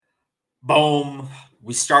Boom.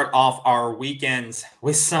 We start off our weekends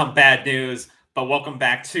with some bad news, but welcome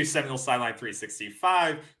back to Seminole Sideline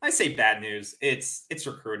 365. I say bad news. It's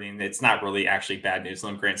recruiting. It's not really actually bad news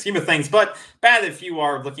in the grand scheme of things, but bad if you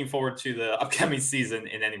are looking forward to the upcoming season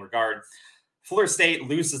in any regard. Florida State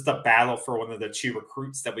loses the battle for one of the two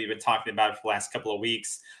recruits that we've been talking about for the last couple of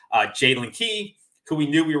weeks. Jaylen Key, who we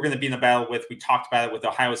knew we were going to be in the battle with. We talked about it with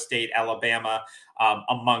Ohio State, Alabama,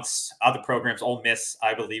 amongst other programs. Ole Miss,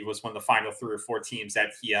 I believe, was one of the final 3 or 4 teams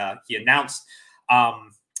that he announced.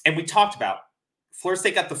 And we talked about Florida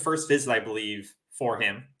State got the first visit, I believe, for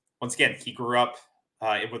him. Once again, he grew up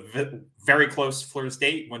very close to Florida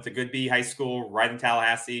State, went to Goodby High School, right in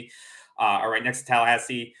Tallahassee, or right next to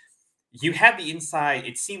Tallahassee. You had the inside,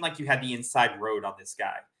 it seemed like you had the inside road on this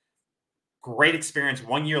guy. Great experience,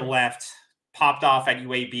 1 year left, popped off at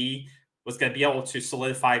UAB, was going to be able to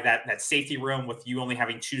solidify that safety room with you only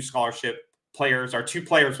having 2 scholarship players or 2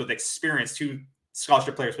 players with experience, 2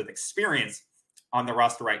 scholarship players with experience on the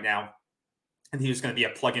roster right now. And he was going to be a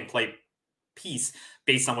plug-and-play piece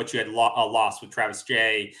based on what you had lost with Travis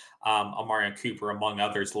Jay, Amarian Cooper, among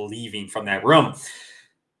others, leaving from that room.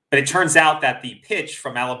 But it turns out that the pitch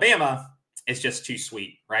from Alabama is just too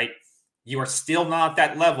sweet, right? You are still not at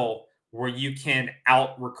that level where you can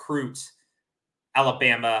out-recruit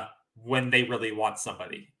Alabama when they really want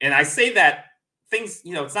somebody. And I say that things,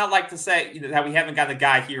 it's not like to say that we haven't got a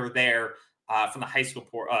guy here or there from the high school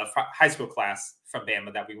class from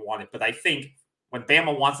Bama that we wanted. But I think when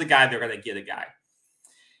Bama wants a guy, they're going to get a guy.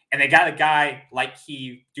 And they got a guy like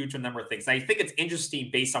he due to a number of things. And I think it's interesting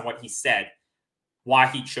based on what he said, why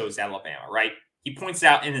he chose Alabama, right? He points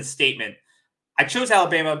out in his statement, I chose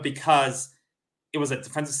Alabama because it was a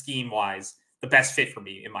defensive scheme-wise the best fit for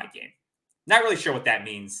me in my game. Not really sure what that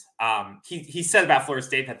means. He said about Florida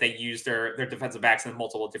State that they use their defensive backs in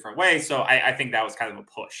multiple different ways, so I think that was kind of a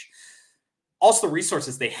push. Also, the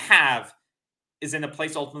resources they have is in a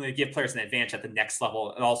place ultimately to give players an advantage at the next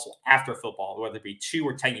level and also after football, whether it be 2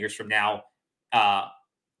 or 10 years from now,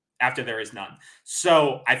 after there is none.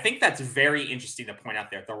 So I think that's very interesting to point out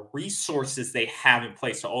there. The resources they have in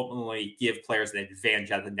place to ultimately give players an advantage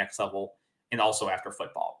at the next level and also after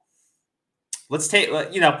football. Let's take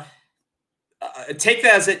that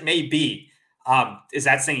as it may be. Is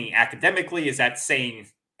that saying academically? Is that saying,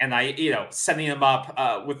 setting them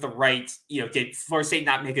up with the right, did Florida State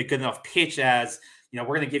not make a good enough pitch as, we're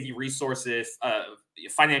going to give you resources,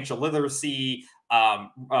 financial literacy,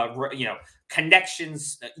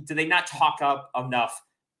 connections? Do they not talk up enough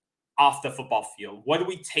off the football field? What do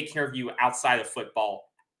we take care of you outside of football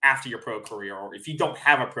after your pro career? Or if you don't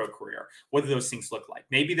have a pro career, what do those things look like?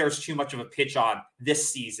 Maybe there's too much of a pitch on this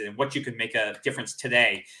season and what you can make a difference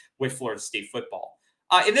today with Florida State football.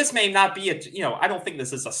 And this may not be I don't think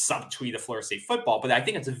this is a subtweet of Florida State football, but I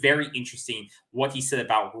think it's very interesting what he said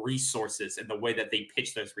about resources and the way that they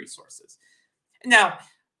pitch those resources. Now,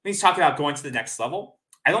 when he's talking about going to the next level,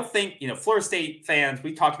 I don't think, Florida State fans,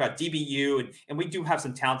 we talk about DBU, and we do have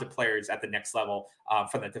some talented players at the next level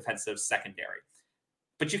from the defensive secondary.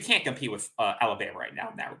 But you can't compete with Alabama right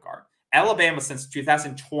now in that regard. Alabama, since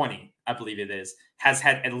 2020, I believe it is, has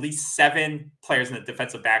had at least 7 players in the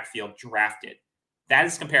defensive backfield drafted. That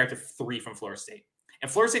is compared to 3 from Florida State.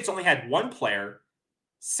 And Florida State's only had 1 player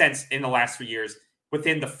since in the last 3 years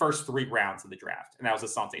within the first 3 rounds of the draft, and that was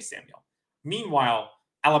Asante Samuel. Meanwhile,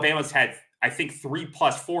 Alabama's had, I think, 3+,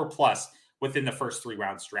 4+ within the first 3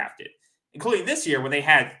 rounds drafted, including this year when they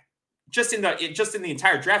had just in the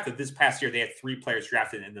entire draft of this past year, they had 3 players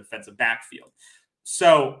drafted in the defensive backfield.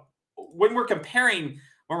 So when we're comparing,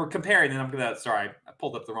 and I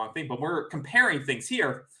pulled up the wrong thing, but we're comparing things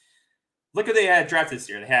here. Look what they had drafted this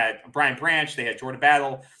year. They had Brian Branch, they had Jordan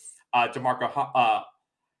Battle, DeMarco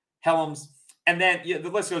Helms. And then the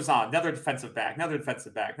list goes on. Another defensive back,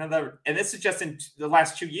 and this is just in the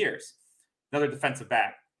last 2 years. Another defensive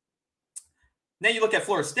back. Now you look at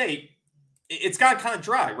Florida State, it's got kind of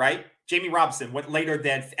dry, right? Jamie Robinson went later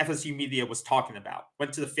than FSU media was talking about.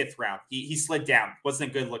 Went to the 5th round. He slid down. Wasn't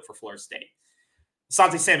a good look for Florida State.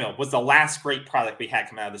 Asante Samuel was the last great product we had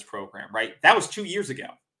come out of this program, right? That was 2 years ago.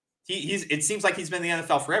 It seems like he's been in the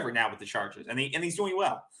NFL forever now with the Chargers, and he's doing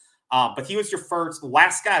well. But he was your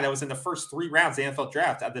last guy that was in the first 3 rounds of the NFL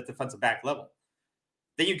draft at the defensive back level.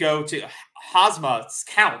 Then you go to Hosma,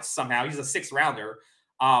 counts somehow. He's a 6th rounder.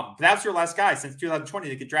 But that's your last guy since 2020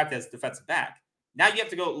 to get drafted as a defensive back. Now you have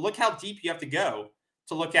to go look how deep you have to go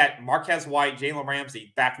to look at Marquez White, Jalen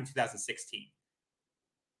Ramsey back in 2016.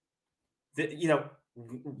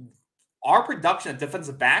 Our production of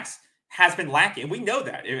defensive backs has been lacking. We know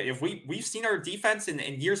that. If we've seen our defense in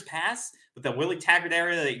years past with the Willie Taggart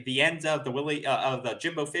era, the end of the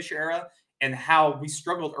Jimbo Fisher era, and how we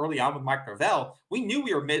struggled early on with Mike Norvell, we knew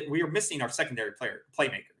we were missing our secondary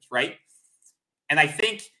playmakers, right? And I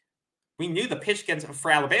think we knew the pitch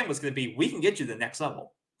for Alabama was going to be, we can get you to the next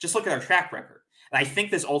level. Just look at our track record. And I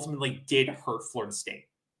think this ultimately did hurt Florida State.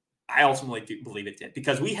 I ultimately do believe it did,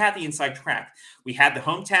 because we had the inside track. We had the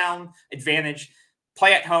hometown advantage,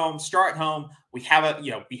 play at home, start at home. We have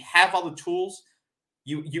we have all the tools.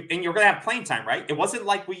 And you're going to have playing time, right? It wasn't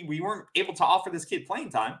like we weren't able to offer this kid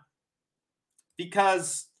playing time,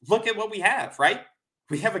 because look at what we have, right?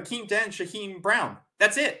 We have Akeem Dent, Shaheem Brown.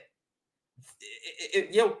 That's it.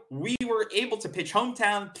 We were able to pitch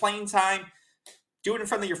hometown, playing time, do it in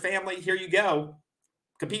front of your family. Here you go.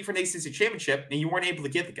 Compete for an ACC championship, and you weren't able to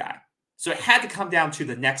get the guy. So it had to come down to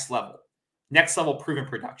the next level proven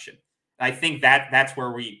production. And I think that's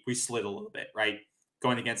where we slid a little bit, right?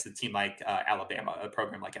 Going against a team like Alabama, a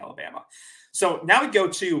program like Alabama. So now we go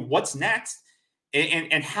to what's next,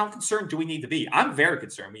 and how concerned do we need to be? I'm very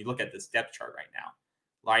concerned when you look at this depth chart right now,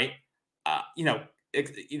 right?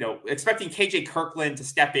 Expecting KJ Kirkland to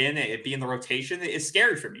step in and be in the rotation is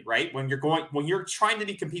scary for me, right? When you're trying to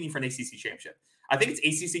be competing for an ACC championship. I think it's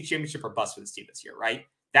ACC championship or bust for this team this year, right?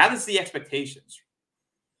 That is the expectations.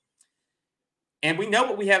 And we know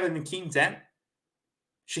what we have in Akeem Dent.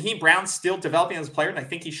 Shaheem Brown's still developing as a player, and I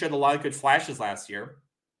think he showed a lot of good flashes last year.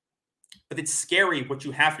 But it's scary what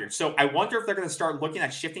you have here. So I wonder if they're going to start looking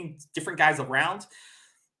at shifting different guys around.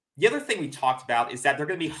 The other thing we talked about is that they're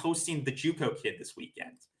going to be hosting the JUCO kid this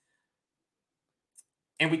weekend.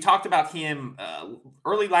 And we talked about him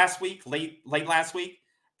late last week,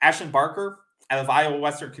 Ashton Barker out of Iowa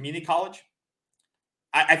Western Community College.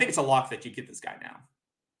 I think it's a lock that you get this guy now.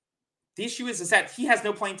 The issue is that he has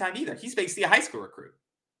no playing time either. He's basically a high school recruit.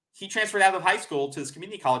 He transferred out of high school to this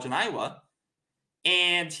community college in Iowa,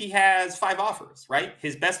 and he has 5 offers, right?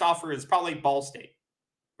 His best offer is probably Ball State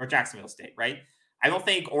or Jacksonville State, right? I don't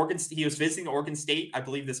think he was visiting Oregon State, I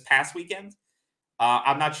believe, this past weekend.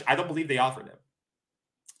 I'm not sure. I don't believe they offered him.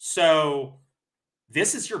 So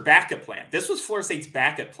this is your backup plan. This was Florida State's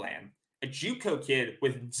backup plan. A JUCO kid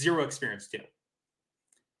with 0 experience too.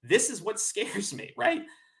 This is what scares me, right?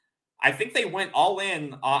 I think they went all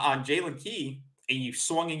in on Jaylen Key, and you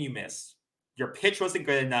swung and you missed. Your pitch wasn't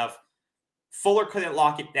good enough. Fuller couldn't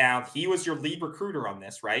lock it down. He was your lead recruiter on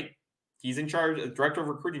this, right? He's in charge, director of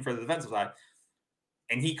recruiting for the defensive side,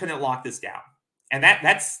 and he couldn't lock this down. And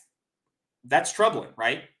that's troubling,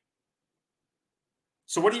 right?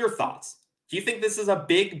 So what are your thoughts? Do you think this is a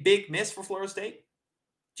big, big miss for Florida State?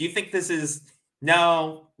 Do you think this is,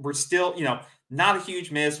 no, we're still, not a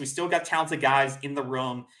huge miss. We still got talented guys in the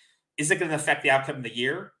room. Is it going to affect the outcome of the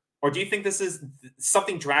year? Or do you think this is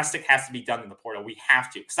something drastic has to be done in the portal? We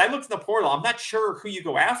have to. Because I looked in the portal. I'm not sure who you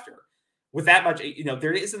go after with that much.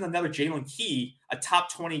 There isn't another Jaylen Key, a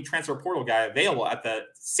top 20 transfer portal guy available at the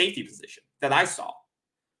safety position that I saw.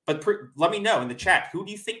 But let me know in the chat, who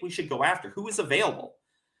do you think we should go after? Who is available?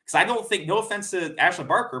 Because I don't think, no offense to Ashton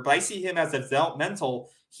Barker, but I see him as a developmental.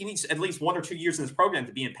 He needs at least 1 or 2 years in this program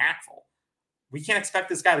to be impactful. We can't expect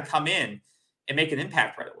this guy to come in and make an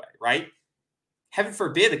impact right away, right? Heaven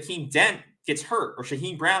forbid Akeem Dent gets hurt or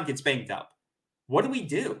Shaheem Brown gets banged up. What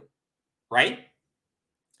do? Right?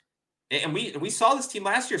 And we saw this team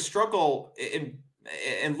last year struggle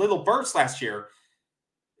in little bursts last year,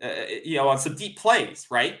 on some deep plays,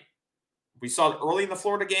 right? We saw it early in the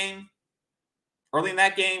Florida game, early in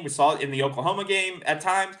that game. We saw it in the Oklahoma game at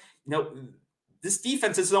times. This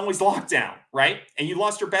defense is always locked down, right? And you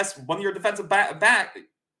lost one of your defensive back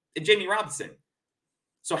in Jamie Robinson.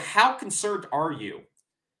 So how concerned are you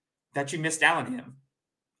that you missed out on him,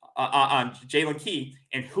 on Jaylen Key?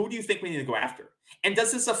 And who do you think we need to go after? And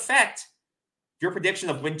does this affect your prediction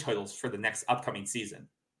of win totals for the next upcoming season?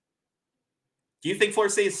 Do you think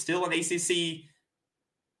Florida State is still an ACC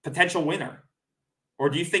potential winner? Or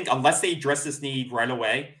do you think unless they address this need right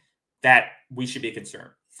away, that we should be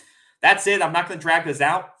concerned? That's it. I'm not going to drag this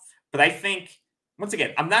out. But I think, once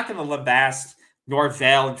again, I'm not going to lambast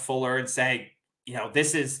Norvell and Fuller and say,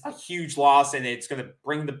 this is a huge loss and it's going to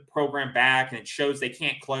bring the program back and it shows they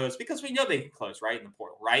can't close, because we know they can close, right, in the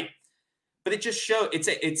portal, right? But it just shows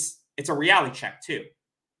it's a reality check too,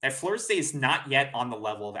 that Florida State is not yet on the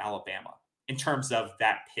level of Alabama in terms of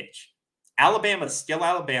that pitch. Alabama is still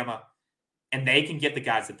Alabama, and they can get the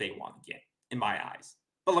guys that they want to get, in my eyes.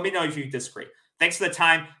 But let me know if you disagree. Thanks for the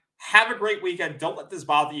time. Have a great weekend. Don't let this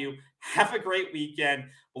bother you. Have a great weekend.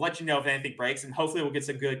 We'll let you know if anything breaks, and hopefully we'll get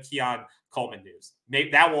some good Keon Coleman news. Maybe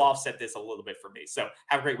that will offset this a little bit for me. So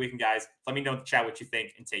have a great weekend, guys. Let me know in the chat what you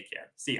think, and take care. See you.